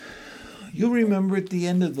You'll remember at the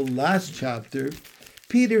end of the last chapter,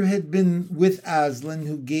 Peter had been with Aslan,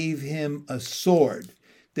 who gave him a sword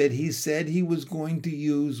that he said he was going to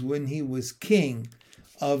use when he was king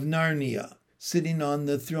of Narnia, sitting on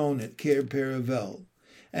the throne at Cair Paravel.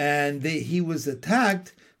 And he was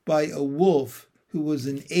attacked by a wolf who was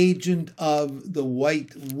an agent of the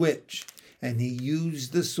White Witch, and he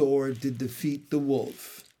used the sword to defeat the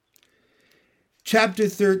wolf. Chapter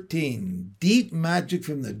 13, Deep Magic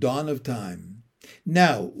from the Dawn of Time.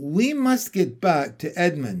 Now, we must get back to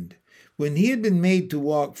Edmund. When he had been made to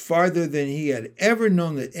walk farther than he had ever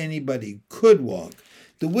known that anybody could walk,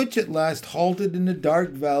 the witch at last halted in a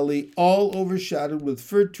dark valley, all overshadowed with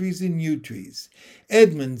fir trees and yew trees.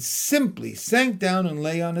 Edmund simply sank down and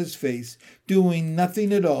lay on his face, doing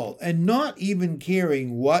nothing at all, and not even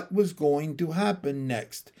caring what was going to happen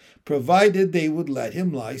next, provided they would let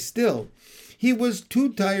him lie still. He was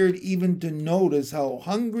too tired even to notice how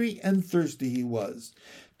hungry and thirsty he was.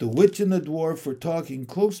 The witch and the dwarf were talking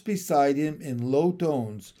close beside him in low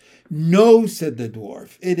tones. "No," said the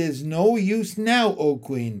dwarf, "it is no use now, O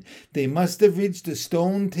Queen. They must have reached the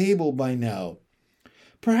stone table by now."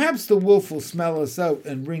 "Perhaps the wolf will smell us out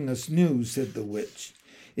and bring us news," said the witch.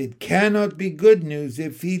 "It cannot be good news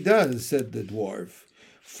if he does," said the dwarf.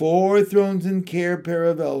 "4 thrones in Cair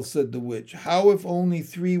Paravel," said the witch. "How if only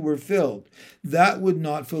 3 were filled? That would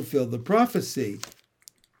not fulfill the prophecy."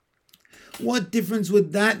 "What difference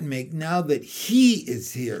would that make now that he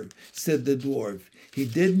is here?" said the dwarf. He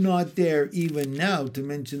did not dare even now to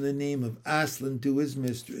mention the name of Aslan to his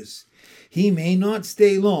mistress. "He may not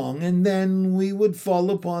stay long, and then we would fall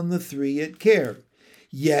upon the 3 at Cair."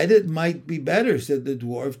 "Yet it might be better," said the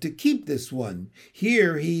dwarf, "to keep this one."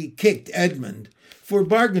 Here he kicked Edmund for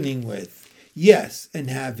bargaining with. "Yes, and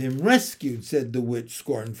have him rescued," said the witch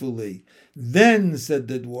scornfully. "Then," said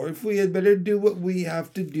the dwarf, "we had better do what we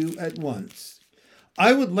have to do at once."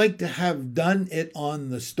 "I would like to have done it on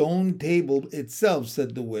the stone table itself,"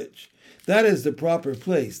 said the witch. "That is the proper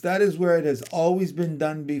place. That is where it has always been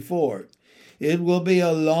done before." "It will be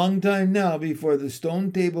a long time now before the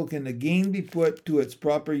stone table can again be put to its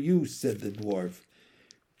proper use," said the dwarf.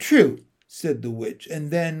 "True," said the witch,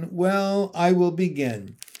 "and then, well, I will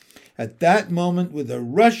begin." At that moment, with a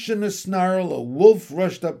rush and a snarl, a wolf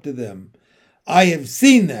rushed up to them. "I have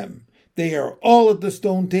seen them. They are all at the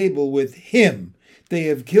stone table with him. They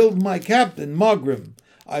have killed my captain, Mogrim.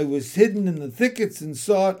 I was hidden in the thickets and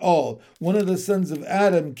saw it all. One of the sons of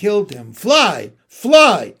Adam killed him. Fly!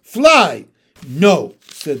 Fly! Fly!" "No,"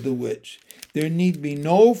 said the witch. "There need be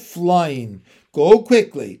no flying. Go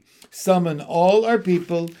quickly. Summon all our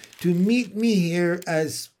people to meet me here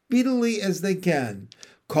as speedily as they can.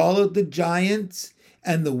 Call out the giants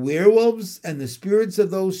and the werewolves and the spirits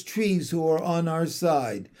of those trees who are on our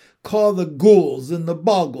side. Call the ghouls and the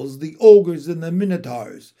bogles, the ogres and the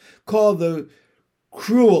minotaurs. Call the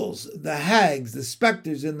cruels, the hags, the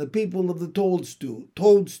spectres, and the people of the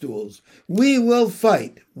toadstools. We will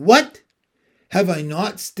fight. What? Have I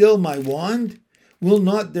not still my wand? Will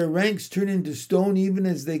not their ranks turn into stone even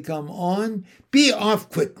as they come on? Be off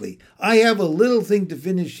quickly. I have a little thing to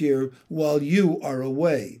finish here while you are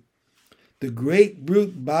away." The great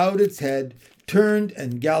brute bowed its head, turned,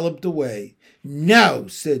 and galloped away. "Now,"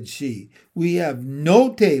 said she, "we have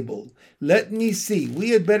no table. Let me see.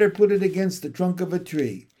 We had better put it against the trunk of a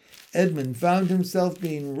tree." Edmund found himself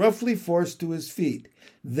being roughly forced to his feet.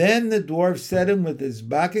 Then the dwarf set him with his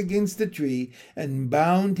back against the tree and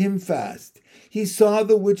bound him fast. He saw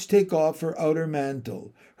the witch take off her outer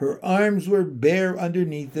mantle. Her arms were bare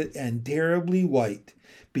underneath it and terribly white.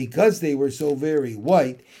 Because they were so very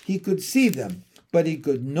white, he could see them, but he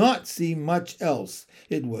could not see much else.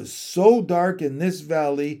 It was so dark in this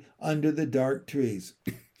valley under the dark trees.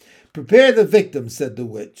 "Prepare the victim," said the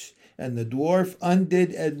witch, and the dwarf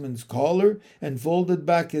undid Edmund's collar and folded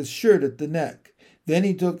back his shirt at the neck. Then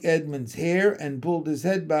he took Edmund's hair and pulled his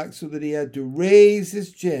head back so that he had to raise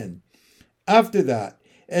his chin. After that,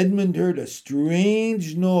 Edmund heard a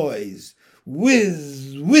strange noise.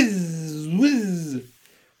 Whiz, whiz, whiz.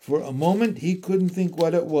 For a moment he couldn't think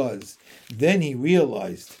what it was. Then he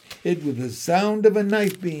realized it was the sound of a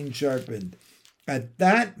knife being sharpened. At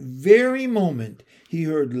that very moment he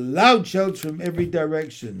heard loud shouts from every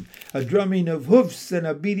direction, a drumming of hoofs and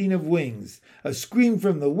a beating of wings, a scream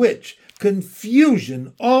from the witch,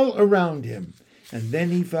 confusion all around him. And then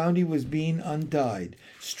he found he was being untied.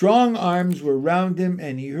 Strong arms were round him,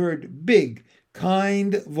 and he heard big,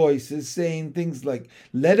 kind voices saying things like,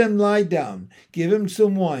 "Let him lie down, give him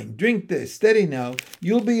some wine, drink this, steady now,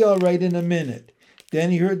 you'll be all right in a minute." Then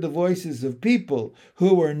he heard the voices of people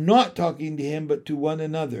who were not talking to him but to one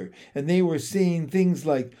another, and they were saying things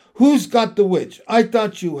like, "Who's got the witch? I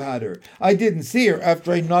thought you had her. I didn't see her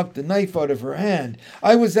after I knocked the knife out of her hand.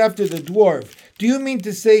 I was after the dwarf. Do you mean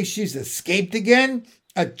to say she's escaped again?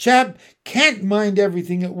 A chap can't mind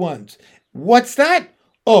everything at once. What's that?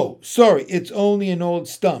 Oh, sorry, it's only an old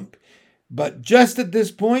stump." But just at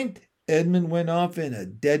this point, Edmund went off in a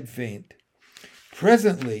dead faint.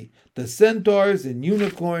 Presently, the centaurs and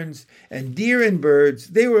unicorns and deer and birds,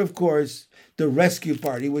 they were, of course, the rescue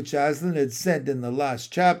party which Aslan had sent in the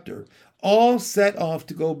last chapter, all set off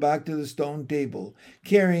to go back to the stone table,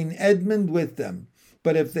 carrying Edmund with them.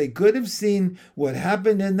 But if they could have seen what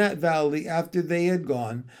happened in that valley after they had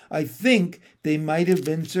gone, I think they might have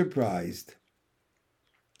been surprised.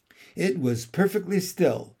 It was perfectly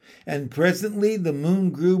still, and presently the moon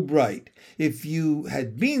grew bright. If you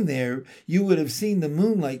had been there, you would have seen the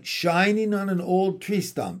moonlight shining on an old tree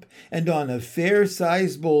stump and on a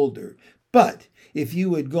fair-sized boulder. But if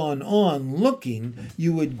you had gone on looking,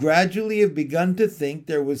 you would gradually have begun to think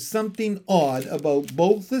there was something odd about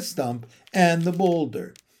both the stump and the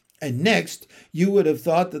boulder. And next, you would have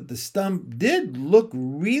thought that the stump did look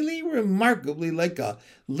really remarkably like a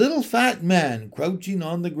little fat man crouching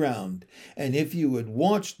on the ground. And if you had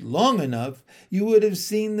watched long enough, you would have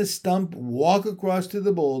seen the stump walk across to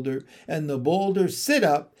the boulder, and the boulder sit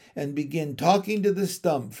up and begin talking to the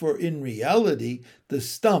stump, for in reality, the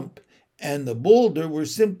stump and the boulder were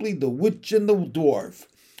simply the witch and the dwarf.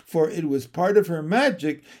 For it was part of her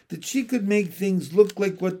magic that she could make things look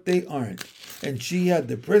like what they aren't, and she had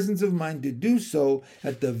the presence of mind to do so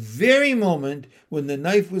at the very moment when the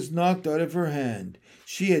knife was knocked out of her hand.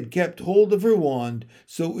 She had kept hold of her wand,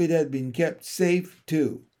 so it had been kept safe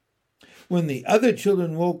too. When the other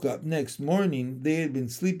children woke up next morning, they had been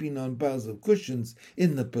sleeping on piles of cushions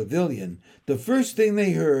in the pavilion. The first thing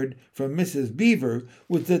they heard from Mrs. Beaver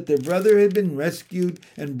was that their brother had been rescued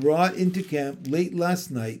and brought into camp late last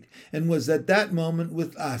night, and was at that moment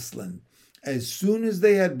with Aslan. As soon as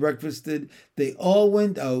they had breakfasted, they all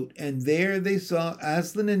went out, and there they saw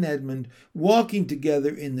Aslan and Edmund walking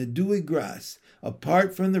together in the dewy grass,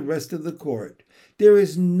 apart from the rest of the court. There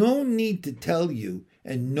is no need to tell you,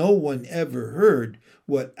 and no one ever heard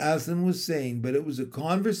what Aslan was saying, but it was a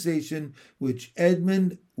conversation which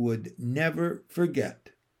Edmund would never forget.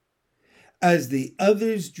 As the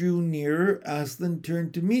others drew nearer, Aslan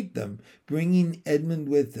turned to meet them, bringing Edmund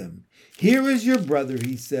with him. "Here is your brother,"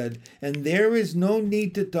 he said, "and there is no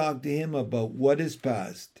need to talk to him about what is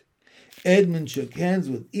past." Edmund shook hands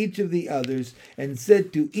with each of the others and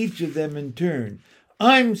said to each of them in turn,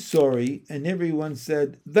 "I'm sorry," and everyone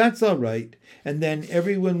said, "That's all right," and then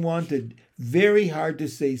everyone wanted very hard to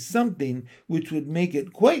say something which would make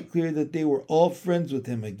it quite clear that they were all friends with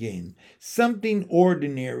him again, something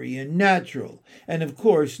ordinary and natural, and of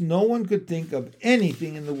course no one could think of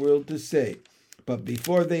anything in the world to say. But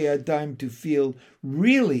before they had time to feel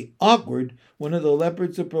really awkward, one of the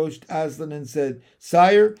leopards approached Aslan and said,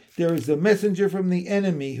 "Sire, there is a messenger from the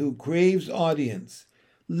enemy who craves audience."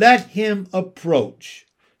 "Let him approach,"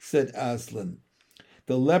 said Aslan.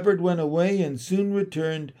 The leopard went away and soon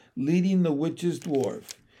returned, leading the witch's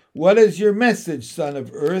dwarf. "What is your message, son of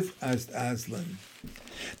Earth?" asked Aslan.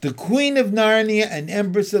 "The Queen of Narnia and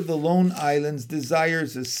Empress of the Lone Islands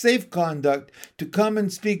desires a safe conduct to come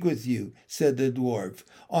and speak with you," said the dwarf,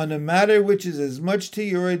 "on a matter which is as much to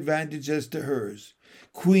your advantage as to hers."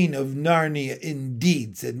 "Queen of Narnia,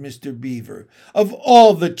 indeed," said Mr. Beaver. "Of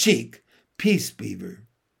all the cheek!" "Peace, Beaver,"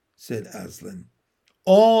 said Aslan.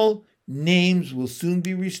 "All names will soon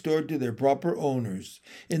be restored to their proper owners.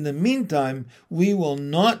 In the meantime, we will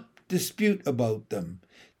not dispute about them.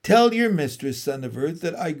 Tell your mistress, son of Earth,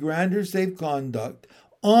 that I grant her safe conduct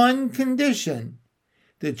on condition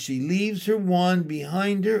that she leaves her wand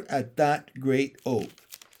behind her at that great oak."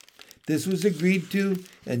 This was agreed to,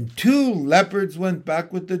 and 2 leopards went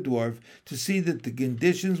back with the dwarf to see that the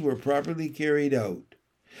conditions were properly carried out.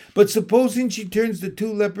 "But supposing she turns the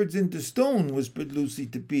 2 leopards into stone," whispered Lucy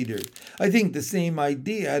to Peter. I think the same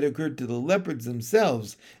idea had occurred to the leopards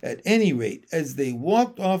themselves. At any rate, as they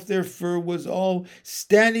walked off, their fur was all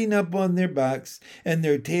standing up on their backs, and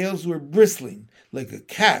their tails were bristling like a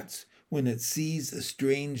cat's when it sees a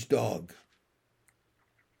strange dog.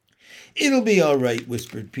 "It'll be all right,"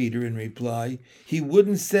 whispered Peter in reply. "He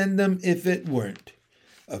wouldn't send them if it weren't."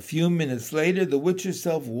 A few minutes later, the witch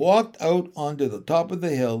herself walked out onto the top of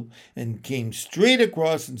the hill and came straight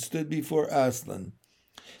across and stood before Aslan.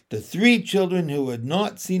 The 3 children who had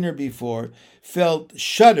not seen her before felt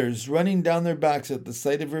shudders running down their backs at the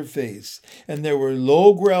sight of her face, and there were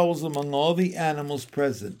low growls among all the animals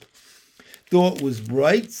present. Though it was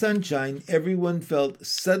bright sunshine, everyone felt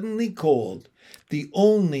suddenly cold. The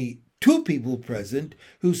only two people present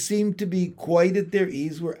who seemed to be quite at their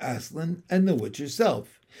ease were Aslan and the witch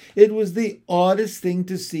herself. It was the oddest thing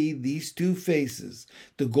to see these two faces,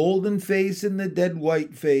 the golden face and the dead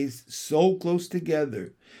white face, so close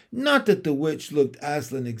together. Not that the witch looked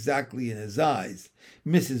Aslan exactly in his eyes.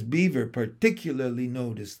 Mrs. Beaver particularly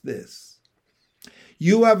noticed this.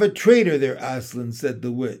 "You have a traitor there, Aslan," said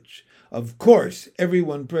the witch. Of course,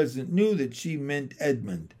 everyone present knew that she meant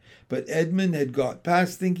Edmund, but Edmund had got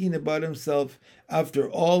past thinking about himself after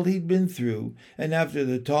all he'd been through and after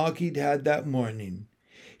the talk he'd had that morning.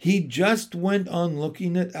 He just went on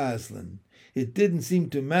looking at Aslan. It didn't seem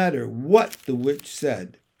to matter what the witch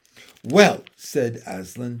said. "Well," said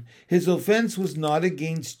Aslan, "his offense was not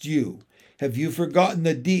against you. Have you forgotten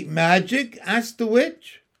the deep magic?" asked the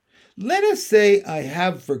witch. "Let us say I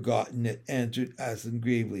have forgotten it," answered Aslan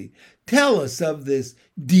gravely. "Tell us of this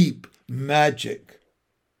deep magic."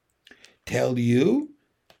 "Tell you?"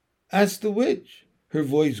 asked the witch, her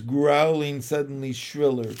voice growling suddenly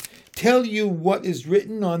shriller. "Tell you what is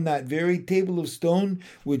written on that very table of stone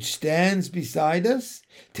which stands beside us?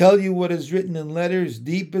 Tell you what is written in letters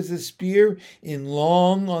deep as a spear, in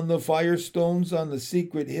long on the firestones on the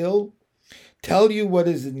secret hill? Tell you what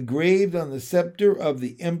is engraved on the scepter of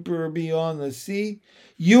the emperor beyond the sea?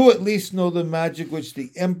 You at least know the magic which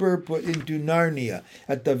the emperor put into Narnia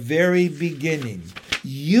at the very beginning.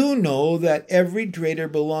 You know that every traitor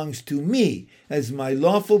belongs to me as my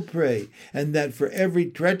lawful prey, and that for every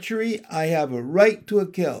treachery I have a right to a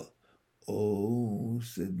kill." "Oh,"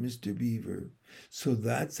 said Mr. Beaver, "so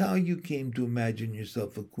that's how you came to imagine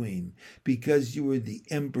yourself a queen, because you were the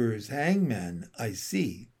emperor's hangman, I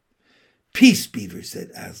see." "Peace, Beaver," said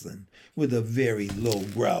Aslan, with a very low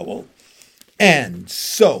growl. "And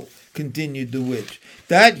so," continued the witch,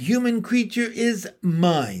 "that human creature is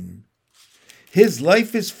mine. His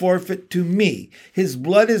life is forfeit to me. His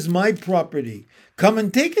blood is my property. Come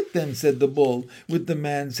and take it then," said the bull, with the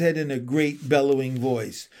man's head in a great bellowing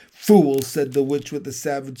voice. "Fool," said the witch with a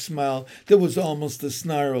savage smile that was almost a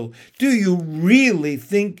snarl. "Do you really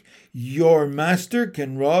think your master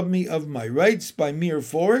can rob me of my rights by mere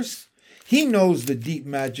force? He knows the deep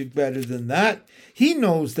magic better than that. He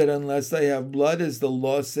knows that unless I have blood, as the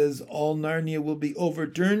law says, all Narnia will be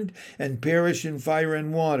overturned and perish in fire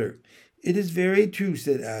and water." "It is very true,"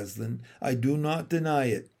 said Aslan. "I do not deny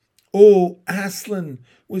it." "Oh, Aslan,"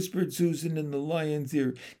 whispered Susan in the lion's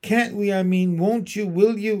ear. "Can't we, won't you,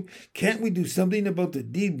 will you? Can't we do something about the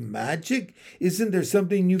deep magic? Isn't there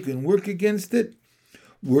something you can work against it?"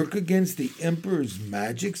 "Work against the emperor's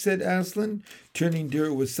magic?" said Aslan, turning to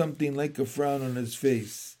her with something like a frown on his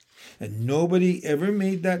face. And nobody ever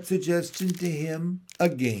made that suggestion to him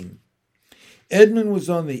again. Edmund was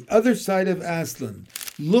on the other side of Aslan,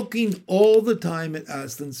 looking all the time at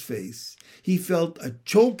Aslan's face. He felt a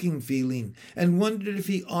choking feeling and wondered if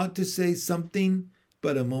he ought to say something,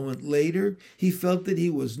 but a moment later he felt that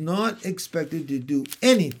he was not expected to do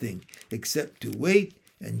anything except to wait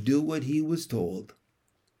and do what he was told.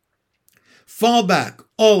 "Fall back,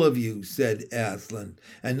 all of you," said Aslan,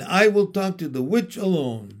 "and I will talk to the witch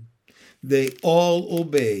alone." They all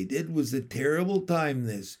obeyed. It was a terrible time,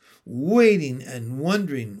 this, waiting and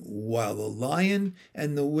wondering while the lion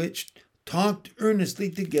and the witch talked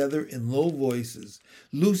earnestly together in low voices.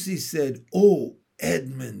 Lucy said, "Oh,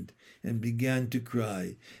 Edmund," and began to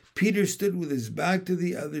cry. Peter stood with his back to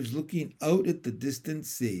the others, looking out at the distant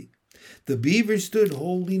sea. The beavers stood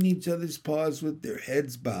holding each other's paws with their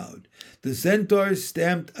heads bowed. The centaurs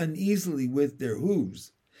stamped uneasily with their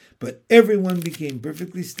hooves. But everyone became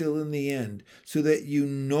perfectly still in the end, so that you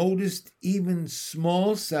noticed even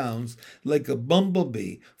small sounds like a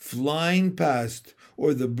bumblebee flying past,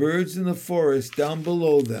 or the birds in the forest down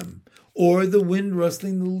below them, or the wind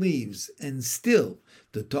rustling the leaves, and still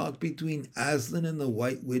the talk between Aslan and the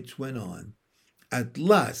White Witch went on. At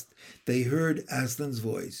last they heard Aslan's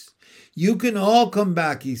voice. "You can all come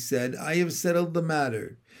back," he said. "I have settled the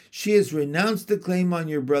matter. She has renounced the claim on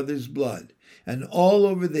your brother's blood." And all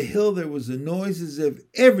over the hill there was a noise as if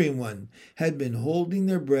everyone had been holding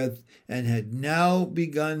their breath and had now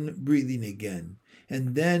begun breathing again.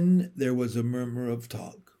 And then there was a murmur of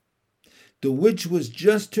talk. The witch was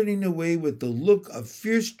just turning away with the look of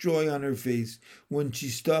fierce joy on her face when she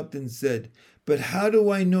stopped and said, "But how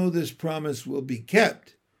do I know this promise will be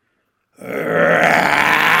kept?"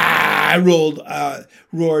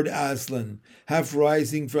 Roared Aslan, half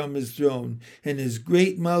rising from his throne, and his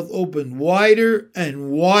great mouth opened wider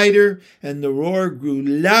and wider, and the roar grew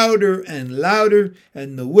louder and louder,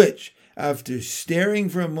 and the witch, after staring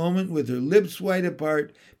for a moment with her lips wide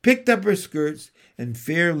apart, picked up her skirts and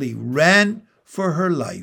fairly ran for her life.